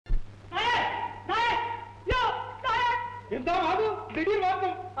திடீர்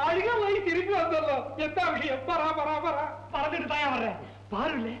வாசம் அழுக போய் திருப்பி வந்துடலாம். எந்த விஷயம்? பறந்துட்டு தாயா வர்றேன்.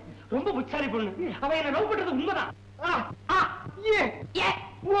 பாருல, ரொம்ப புச்சாரி பொண்ணு. அவன் என்ன லவ் பண்றது உண்மைதான்.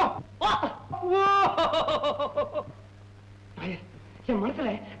 என்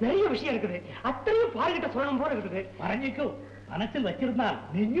மனசுல நிறைய விஷயம் இருக்குது. அத்தனையும் பாருகிட்ட சொல்லணும் போல இருக்குது. பரஞ்சிக்கும் மனசில் வச்சிருந்தான்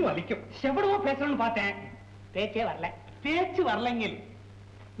நெஞ்சும் வலிக்கும். எவ்வளவோ பேசணும்னு பார்த்தேன், பேச்சே வரல. பேச்சு வரலைங்க.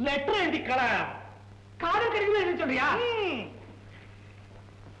 லெட்டர் எழுதிக்கல. காதல் கிடைக்குமே எழுதி சொல்றியா?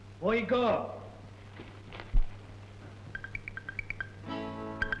 போய்கோ.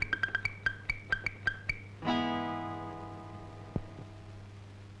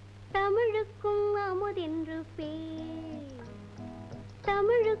 தமிழுக்கும் அமுதென்று பேர்,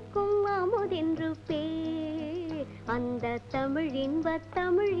 தமிழுக்கும் அமுதென்று பேர். அந்த தமிழ் இன்ப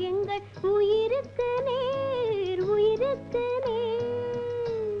தமிழ் எங்கள் உயிருக்கு நேர், உயிருக்கு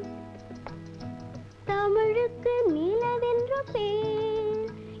நேர். தமிழுக்கு நிலவென்று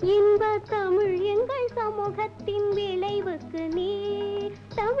பேர், இன்ப தமிழ் எங்கள் சமூகத்தின் விளைவுக்கு நேர்.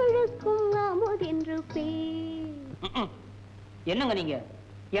 தமிழுக்கும் அமுதென்று பேர். என்னங்க நீங்க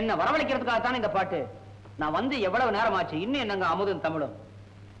என்ன வரவழைக்கிறதுக்காகத்தான் இந்த பாட்டு? நான் வந்து எவ்வளவு நேரம் ஆச்சு, இன்னும் என்னங்க அமுதும் தமிழும்?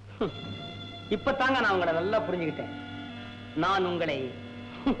 இப்பதாங்க நான் உங்களை நல்லா புரிஞ்சுக்கிட்டேன். நான் உங்களை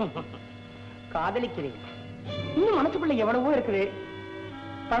காதலிக்கிறேன். இன்னும் மனசுக்குள்ள எவ்வளவோ இருக்குது.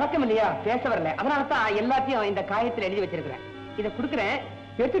 பழக்கம் இல்லையா, பேச வரல. அதனாலதான் எல்லாத்தையும் இந்த காயத்தில் எழுதி வச்சிருக்கிறேன். இதை கொடுக்குறேன்,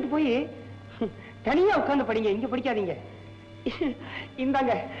 எடுத்துட்டு போய் தனியா உட்கார்ந்து படிங்க. இங்க படிக்காதீங்க.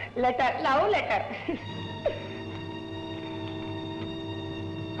 இந்தாங்க லெட்டர், லவ் லெட்டர்.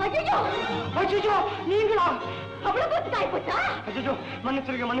 நீங்களா? அவ்வளவு போச்சா?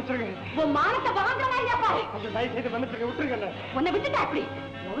 மன்னிச்சிருங்க, மன்னிச்சிருங்க. உன் மானத்தை வாங்கலாம் இல்லையாப்பா? தயவு செய்து மன்னிச்சிருங்க, விட்டுருங்க. உன்னை விட்டுட்டா அப்படி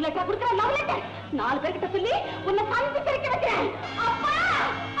லவ் லெட்டர் கொடுக்குற, லவ் லெட்டர் 4 பேர்கிட்ட சொல்லி உன்னை சாந்தி சிரிக்க வைக்கிறேன். அப்பா,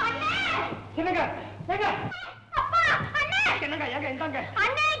 அண்ணே. என்னங்க ஏங்க? அப்பா, அண்ணே. என்னங்க ஏங்க? இந்தாங்க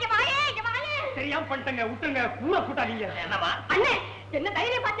அண்ணே. இங்க வாயே, இங்க வாயே. சரியா பண்ணிட்டங்க, விட்டுருங்க. பூரா கூட்டாதீங்க. என்னமா அண்ணே? என்ன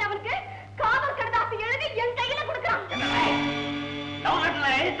தைரியம் பார்த்து அவனுக்கு காதல் கடிதாசி எழுதி என் கையில கொடுக்குறான். லவ்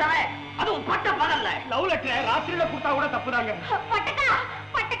லெட்டர் எழுதிட்டாவே அதுவும் பட்ட பகல்ல. லவ் லெட்டர் ராத்திரியில கொடுத்தா கூட தப்புதாங்க. பட்டக்கா,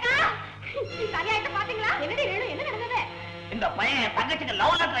 பட்டக்கா. சரியாயிட்டு பாத்தீங்களா? என்னடி வேணும்? என்ன நடந்தது? இந்த பையன் தங்கச்சிக்கு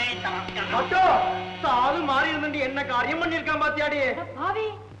லவ் லெட்டர் எழுதிட்டான். அச்சோ, சாலு மாறி இருந்து என்ன காரியம் பண்ணிருக்கான் பாத்தியாடி? பாவி,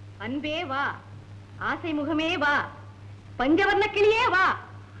 அன்பே வா, ஆசை முகமே வா, பஞ்சவர்ண கிளியே வா.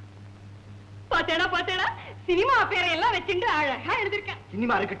 பாத்தேடா, பாத்தேடா, சினிமா பேரை எல்லாம் வச்சுட்டு அழகா எழுதிருக்கேன்.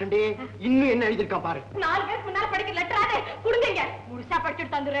 சினிமா இருக்கட்டும், இன்னும் என்ன எழுதிருக்கான் பாரு. 4 பேருக்கு முன்னால படிக்கிற லெட்டராதே கொடுங்க. முழுசா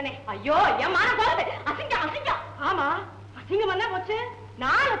படிச்சுட்டு தந்துடுறேனே. ஐயோ, என் மான போகுது. அசிங்கம், அசிங்கம். ஆமா, அசிங்கம் என்ன போச்சு?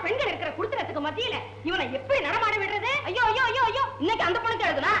 4 பெண்கள் இருக்கிற குடுத்தனத்துக்கு மத்தியில இவனை எப்படி நடமாட விடுறது? ஐயோ ஐயோ ஐயோ ஐயோ. இன்னைக்கு அந்த பொண்ணுக்கு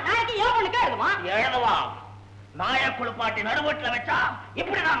எழுதுனா, நாளைக்கு என் பொண்ணுக்கு எழுதுவான். எழுதுவான். நாய குளிப்பாட்டி நடுவீட்டுல வச்சா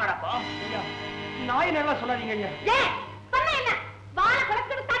இப்படிதான் நடக்கும். நாய் நல்லா சொல்லாதீங்க. ஏன் சொன்ன என்ன? வாழ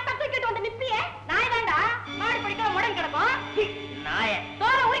குளத்துக்கு தட்ட தூக்கிட்டு வந்து நிப்பியே. நாய் தாண்டா, மாடு படிக்கிற முடன் கிடக்கும். நாய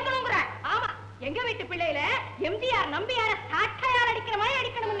தோற உரிக்கணுங்கிற. ஆமா, எங்க வீட்டு பிள்ளையில எம்ஜிஆர் நம்பியார சாட்டையார் அடிக்கிற மாதிரி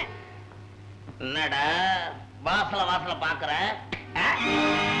அடிக்கணும்னு. என்னடா வாசல வாசல பாக்குற?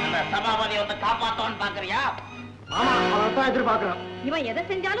 அந்த சபாபதி வந்து காப்பாத்தோன்னு பாக்குறியா? ஆமா, அதான் எதிர்பார்க்கிறோம். இவன் எதை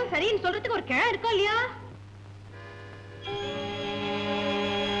செஞ்சாலும் சரின்னு சொல்றதுக்கு ஒரு கிழ இருக்கா இல்லையா?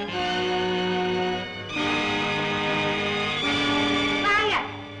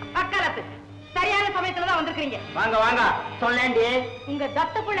 சரியான சமயத்துலதான் வந்திருக்கீங்க. வாங்க வாங்க, சொல்லேண்டி. உங்க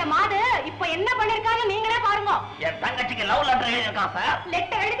தத்த புள்ள மாடு இப்ப என்ன பண்ணிருக்காரு நீங்களே பாருங்க. என் தங்கச்சிக்கு லவ் லெட்டர் எழுதிருக்கான் சார்.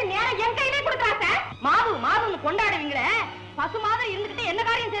 லெட்டர் எழுதி நேரம் என் கையிலே கொடுக்குறான் சார். மாது மாதுன்னு கொண்டாடுவீங்களே, பசு மாதிரி இருந்துகிட்டு என்ன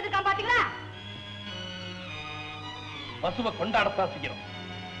காரியம் செய்திருக்கான் பாத்தீங்களா? பசுவை கொண்டாடத்தான் செய்யணும்.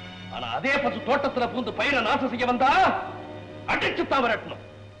 ஆனா அதே பசு தோட்டத்துல பூந்து பயிரை நாசம் செய்ய வந்தா அடிச்சுத்தான் விரட்டணும்.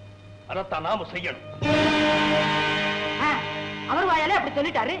 அதைத்தான் நாம செய்யணும். அவர் வாயாலே அப்படி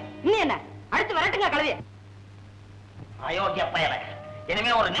சொல்லிட்டாரு. இன்னும் என்ன? அடுத்து விரட்டுங்க கலவைய. அயோக்கிய பயல,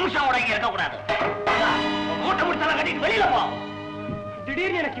 இனிமே ஒரு நிமிஷம் கூட இங்க இருக்க கூடாது. மூட்டை முடிச்சாலும் கட்டிட்டு வெளியில போ.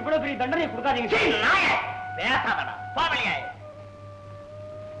 திடீர்னு எனக்கு இவ்வளவு பெரிய தண்டனை கொடுக்காதீங்க. பேசாதடா, பாவலியாய.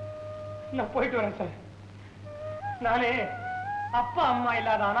 நான் போயிட்டு வரேன் சார். நானே அப்பா அம்மா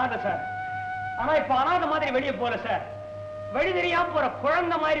இல்லாத அனாதை சார். ஆனா இப்ப அனாதை மாதிரி வெளியே போல சார். வழி தெரியாம போற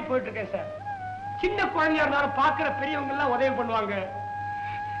குழந்தை மாதிரி போயிட்டு இருக்கேன் சார். சின்ன குழந்தையா இருந்தாலும் பாக்குற பெரியவங்க எல்லாம் உதவி பண்ணுவாங்க.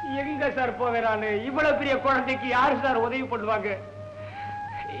 எங்க சார் போவேறானு? இவ்வளவு பெரிய குழந்தைக்கு யாரு சார் உதவி பண்ணுவாங்க?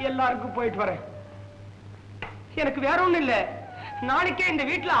 எல்லாருக்கும் போயிட்டு வரேன். எனக்கு வேற ஒண்ணும் இல்ல. நாளைக்கே இந்த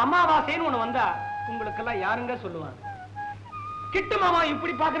வீட்டுல அமாவாசைன்னு ஒண்ணு வந்தா உங்களுக்கு எல்லாம் யாருங்க சொல்லுவாங்க? கிட்டு மாமா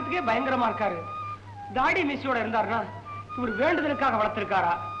இப்படி பாக்குறதுக்கே பயங்கரமா இருக்காரு. தாடி மிஸ்ஸோட இருந்தாருன்னா இவர் வேண்டுதலுக்காக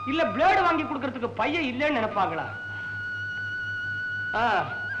வளர்த்திருக்காரா, இல்ல பிளேடு வாங்கி கொடுக்கறதுக்கு பையன் இல்லைன்னு நினைப்பாங்களா?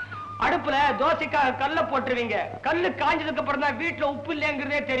 அடுப்புல தோசைக்காக கல்ல போட்டுருவீங்க. கல்லு காஞ்சதுக்கு அப்புறம் தான் வீட்டுல உப்பு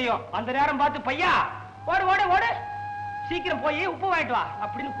இல்லைங்கிறதே தெரியும். அந்த நேரம் பார்த்து பையா ஓடு ஓடு ஓடு சீக்கிரம் போய் உப்பு வாங்கிட்டு வா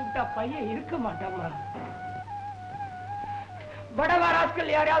அப்படின்னு கூப்பிட்டா பையன் இருக்க மாட்டாமா.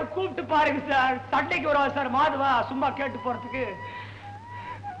 வடவாராஸ்கள் யாரையாவது கூப்பிட்டு பாருங்க சார். சண்டைக்கு வருவா சார் மாதுவா சும்மா கேட்டு போறதுக்கு.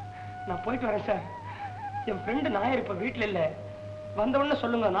 நான் போயிட்டு வரேன் சார். என் ஃப்ரெண்டு நாயர் இப்ப வீட்டுல இல்ல. வந்த உடனே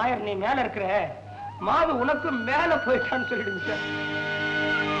சொல்லுங்க, நாயர் நீ மேல இருக்கிற, மாது உனக்கு மேல போயிட்டான்னு சொல்லிடுங்க சார்.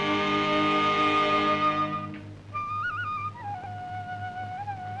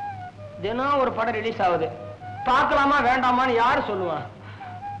 தினம் ஒரு படம் ரிலீஸ் ஆகுது. பார்க்கலாமா வேண்டாமான்னு யாரு சொல்லுவான்?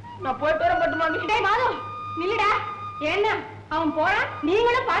 நான் போயிட்டு வர மட்டுமா? மாது நில்லுடா. என்ன அவன் போறான்,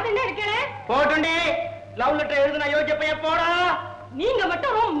 நீங்களும் பார்த்துட்டே இருக்கே. போட்டுண்டி லவ் லெட்டர் எழுதுனா யோசிச்ச பையன் போடா. நீங்க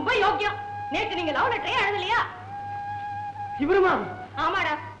மட்டும் ரொம்ப யோக்கியம். நேற்று நீங்க லவ் லெட்டரே எழுதலையா? இவருமா?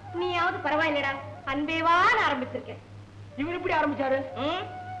 ஆமாடா. நீயாவது பரவாயில்லடா, அன்பேவான்னு ஆரம்பிச்சிருக்கேன். இவர் எப்படி ஆரம்பிச்சாரு?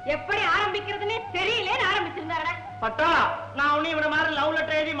 எப்படி ஆரம்பிக்கிறதுன்னு தெரியலேன்னு ஆரம்பிச்சிருந்தாரடா. பட்டா நான் ஒண்ணு இவன மாதிரி லவ்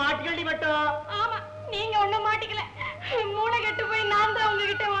லெட்டர் எழுதி மாட்டிக்கல்டி பட்டோம். ஆமா, நீங்க ஒண்ணும் மாட்டிக்கல. மூளை கெட்டு போய் நான் தான்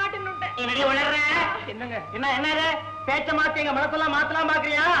உங்ககிட்ட மாட்டினுட்டேன். என்னடி உளறற? என்னங்க என்ன என்னது பேச்ச மாத்தி எங்க மனசெல்லாம் மாத்தலாம்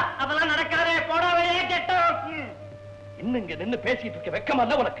பாக்குறியா? அதெல்லாம் நடக்காதே. போடா வெளியே கெட்ட. இன்னுங்க நின்னு பேசிட்டு இருக்க வெக்கமா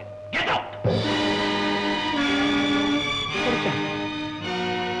இல்ல உனக்கு? Get out.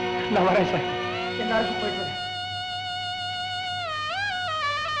 நான் வரேன் சார். எல்லாருக்கும் போயிட்டு வரேன்.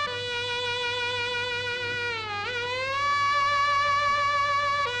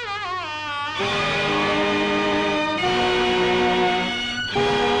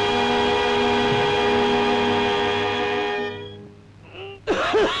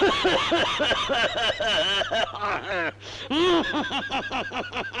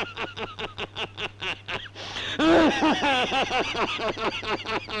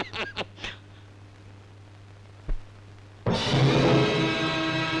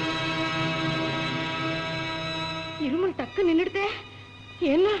 இருமல் டக்கு நின்னுடுதே.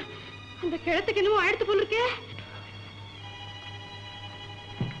 என்ன அந்த கிழத்துக்கு என்னமோ ஆயிடுத்து போல இருக்கே.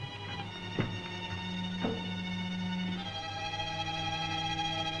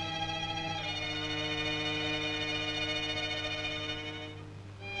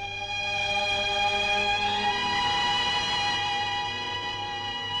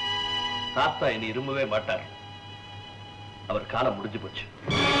 தாத்தா இனி இரும்பவே மாட்டார். அவர் காலம் முடிஞ்சு போச்சு.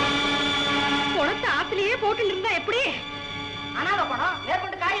 குணத்தை ஆத்திலேயே போட்டு இருந்தா எப்படி? அனாத பணம்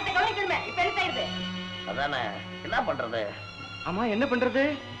மேற்கொண்டு காரியத்தை கவனிக்கணுமே. இப்ப என்ன செய்யுது? அதானே என்ன பண்றது? ஆமா என்ன பண்றது?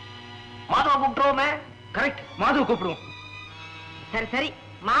 மாதவ கூப்பிட்டுருவோமே. கரெக்ட், மாதுவை கூப்பிடுவோம். சரி சரி,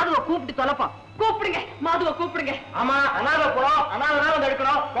 மாதுவை கூப்பிட்டு தொலைப்போம். கூப்பிடுங்க, மாதுவை கூப்பிடுங்க. ஆமா அனாதை போறோம். அனாதை வந்து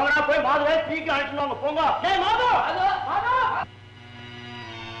எடுக்கணும். போங்கடா போய் மாதுவை சீக்கிரம் அழைச்சிட்டு போங்க. டேய் மாது மாது.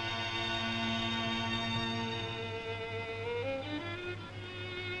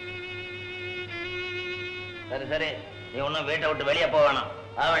 சரி சரி, நீ ஒன்னும் வீட்டை விட்டு வெளியே போக வேணாம்.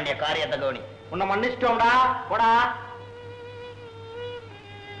 ஆக வேண்டிய காரியத்தை கவனி. உன்னை மன்னிச்சிட்டோம்டா. போடா.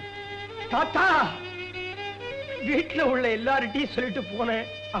 தாத்தா வீட்டுல உள்ள எல்லார்கிட்டையும் சொல்லிட்டு போனேன்.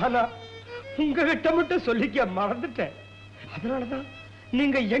 ஆனா உங்ககிட்ட மட்டும் சொல்லிக்க மறந்துட்டேன். அதனாலதான்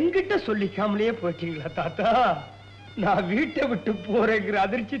நீங்க என்கிட்ட சொல்லிக்காமலேயே போயிட்டீங்களா தாத்தா? நான் வீட்டை விட்டு போறேங்கிற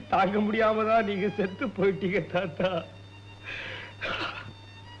அதிர்ச்சி தாங்க முடியாம தான் நீங்க செத்து போயிட்டீங்க தாத்தா.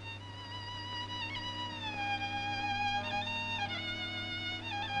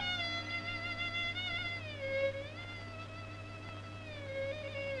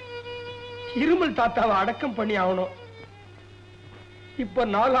 இருமல் தாத்தாவை அடக்கம் பண்ணி ஆகணும். இப்ப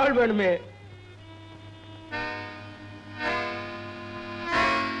 4 ஆள் வேணுமே.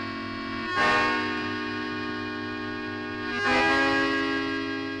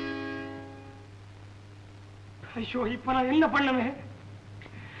 ஐயோ இப்ப நான் என்ன பண்ணுவேன்?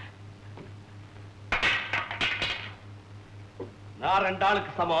 நான் 2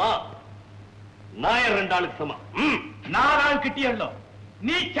 ஆளுக்கு சமம், நாயர் 2 ஆளுக்கு சமம். 4 ஆள் கிட்டியல்லோ,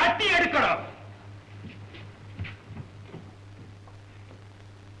 நீ சட்டி எடுக்கணும்.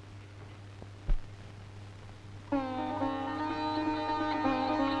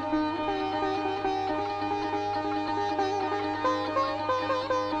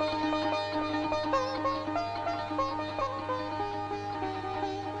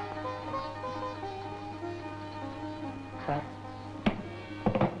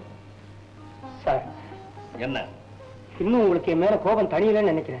 சார் என்ன இன்னும் உங்களுக்கு என் மேல கோபம்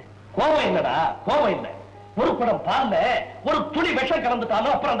தனியலன்னு நினைக்கிறேன். கோபம் இல்லடா, கோபம் இல்ல. ஒரு குடம் பால்ல ஒரு துளி விஷம்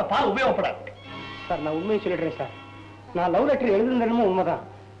கலந்துட்டாலும் அப்புறம் அந்த பால் உபயோகப்படாது. சார் நான் உண்மையை சொல்லிடுறேன் சார். நான் லவ் லெட்டர் எழுதுனதும் உண்மைதான்.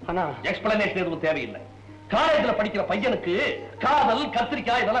 ஆனா எக்ஸ்பிளனேஷன் எதுவும் தேவையில்லை. காலேஜ்ல படிக்கிற பையனுக்கு காதல்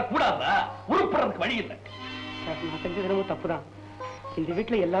கத்திரிக்காய் இதெல்லாம் கூடாதா? உருப்படுறதுக்கு வழி இல்லை. சார் நான் செஞ்சது ரொம்ப தப்புதான். இந்த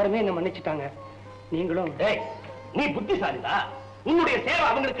வீட்டுல எல்லாருமே என்ன மன்னிச்சுட்டாங்க. நீங்களும். நீ புத்திசாலிதா. உன்னுடைய சேவை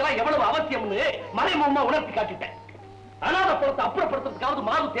அவங்களுக்கு எல்லாம் எவ்வளவு அவசியம்னு மறைமுகமா உணர்த்தி காட்டிட்டேன். அனாத குலத்தை அப்புறப்படுத்துறதுக்காவது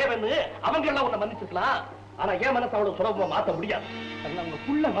மாறு தேவைன்னு அவங்க எல்லாம் உன்னை மன்னிச்சுக்கலாம். ஆனா என் மனசை அவ்வளவு சுலபமா மாத்த முடியாது. உங்க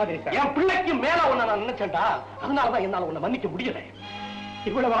புள்ள மாதிரி என் பிள்ளைக்கு மேல உன்னை நான் நினைச்சேன்டா. அதனாலதான் என்னால உன்னை மன்னிக்க முடியல.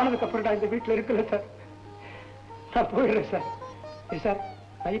 இவ்வளவு ஆனதுக்கு அப்புறம் நான் இந்த வீட்டுல இருக்கல சார். நான் போயிடுறேன் சார். சார்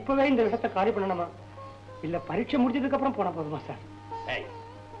நான் இப்பவே இந்த இடத்தை காலி பண்ணணுமா இல்ல பரீட்சை முடிஞ்சதுக்கு அப்புறம் போன போதுமா சார்?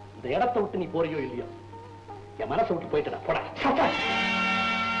 இந்த இடத்தை விட்டு நீ போறியோ இல்லையோ என் மனசை விட்டு போயிட்டு போட.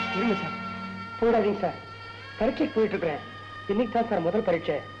 இருங்க சார், போயிடாதீங்க சார். பரீட்சைக்கு போயிட்டு இருக்கிறேன். இன்னைக்கு தான் சார் முதல்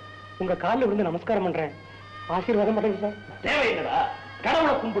பரீட்சை. உங்க காலில் விழுந்து நமஸ்காரம் பண்றேன். ஆசீர்வாதம் பண்ணுங்க சார். தேவையில்லடா,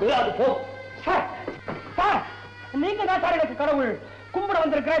 கடவுளை கும்பிடு, அது போ. சார் சார் நீங்க தான் சார் எனக்கு கடவுள். கும்பிட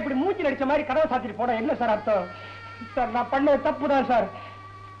வந்திருக்கிறேன், இப்படி மூச்சு நடிச்ச மாதிரி கதவை சாத்திட்டு போட என்ன சார் அர்த்தம்? சார் நான் பண்ண தப்பு தான் சார்.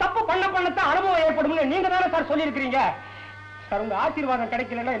 தப்பு பண்ணத்தான் அனுபவம் ஏற்படும் நீங்க தானே சார் சொல்லியிருக்கிறீங்க. சார் உங்க ஆசீர்வாதம்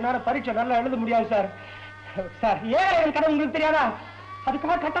கிடைக்கலன்னா என்னால பரீட்சை நல்லா எழுத முடியாது சார். சார் ஏன் என் கடவுள் உங்களுக்கு தெரியாதா?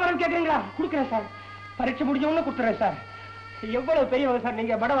 அதுக்காக கட்டவரம் கேட்குறீங்களா? கொடுக்குறேன் சார். பரீட்சை முடிஞ்சவொன்னு கொடுத்துறேன் சார். எவ்வளவு பெரியவங்க சார்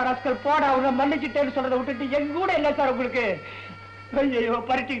நீங்க. படவராஸ்கர் போட அவங்க மன்னிச்சுட்டேன்னு சொல்றதை விட்டுட்டு எங்க கூட இல்லை சார் உங்களுக்கு. ஐயோ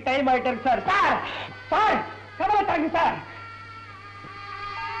பரீட்சைக்கு டைம் ஆயிட்டாரு சார். சார் சார் கதவை தாங்க சார்.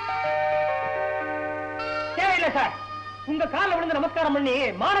 தேவையில்லை சார். உங்க காலில் விழுந்து நமஸ்காரம் பண்ணி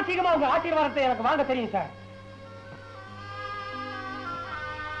மானசீகமா உங்க ஆசீர்வாதத்தை எனக்கு வாங்க தெரியும் சார்.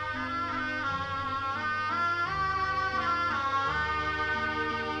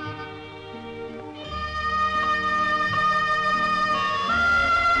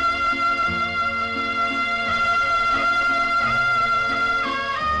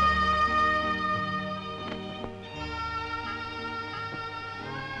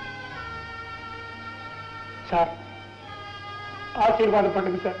 சார் ஆசீர்வாதம்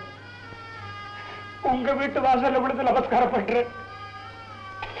பண்ணுங்க சார். உங்க வீட்டு வாசல்ல விழுந்து நமஸ்காரம் பண்றேன்.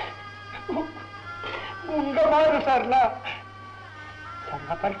 உங்க மாதிரி சார் நான்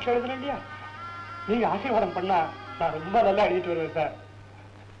பரீட்சை எழுதுறேன் இல்லையா, நீங்க ஆசீர்வாதம் பண்ணா நான் ரொம்ப நல்லா எழுதிட்டு வருவேன் சார்.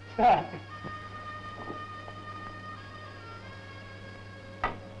 சார்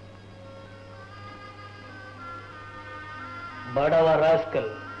படவா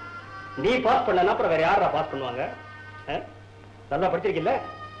ராஸ்கல், நீ பாஸ் பண்ணனா அப்புறம் வேற யாரா பாஸ் பண்ணுவாங்க? நல்லா படிச்சிருக்கீல்ல?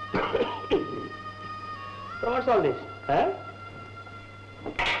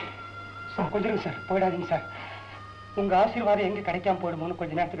 சார் கொஞ்சம் சார், போயிடாதீங்க சார். உங்க ஆசீர்வாதம் எங்க கிடைக்காம போயிடுமோன்னு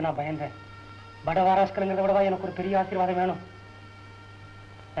கொஞ்ச நேரத்துக்கு நான் பயந்தேன். படவாராஸ்கருங்கிறத விடவா எனக்கு ஒரு பெரிய ஆசீர்வாதம் வேணும்.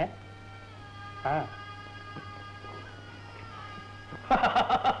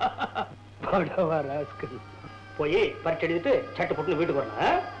 படவாராஸ்கர் போய் பரீட்சை எழுதிட்டு சட்டு போட்டு வீட்டுக்கு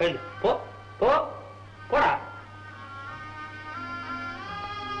வரணும். போ போ போடா.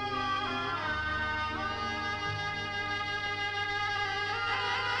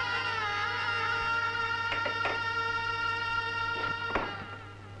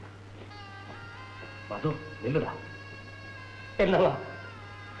 மது நில்லுடா. என்னவா?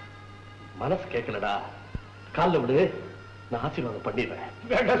 மனசு கேட்கலடா, காலில் விடு, நான் ஆசீர்வாதம் பண்ணிடுறேன்.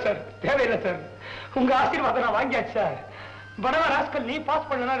 வேண்டாம் சார், தேவையில்லை சார். உங்க ஆசீர்வாதம் நான் வாங்கியாச்சு சார். படவா ராஸ்கல் நீ பாஸ்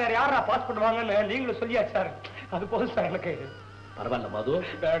பண்ணனா வேற யாரா பாஸ் பண்ணுவாங்கன்னு நீங்களும் சொல்லியாச்சு சார். அது போதும் சார் எனக்கு. பரவாயில்ல மது.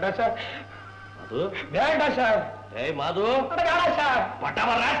 வேண்டாம் சார். மது வேண்டாம் சார். ஏய் மது வேண்டாம் சார்.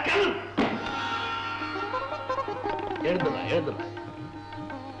 படவா ராஸ்கல் எழுந்துடா எழுந்துடா.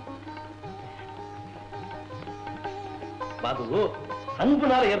 மது,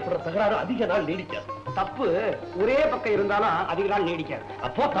 அன்புனால ஏற்படுற தகராறு அதிக நாள் நீடிக்காது. தப்பு ஒரே பக்கம் இருந்தாலும் அதிக நாள் நீடிக்காது.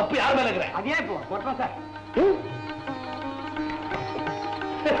 அப்போ தப்பு யார் மேல இருக்கிற? அதே போ போட்டோம் சார்.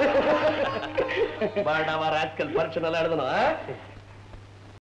 படவா ராஸ்கல் பரீட்சை நல்லா எழுதணும்.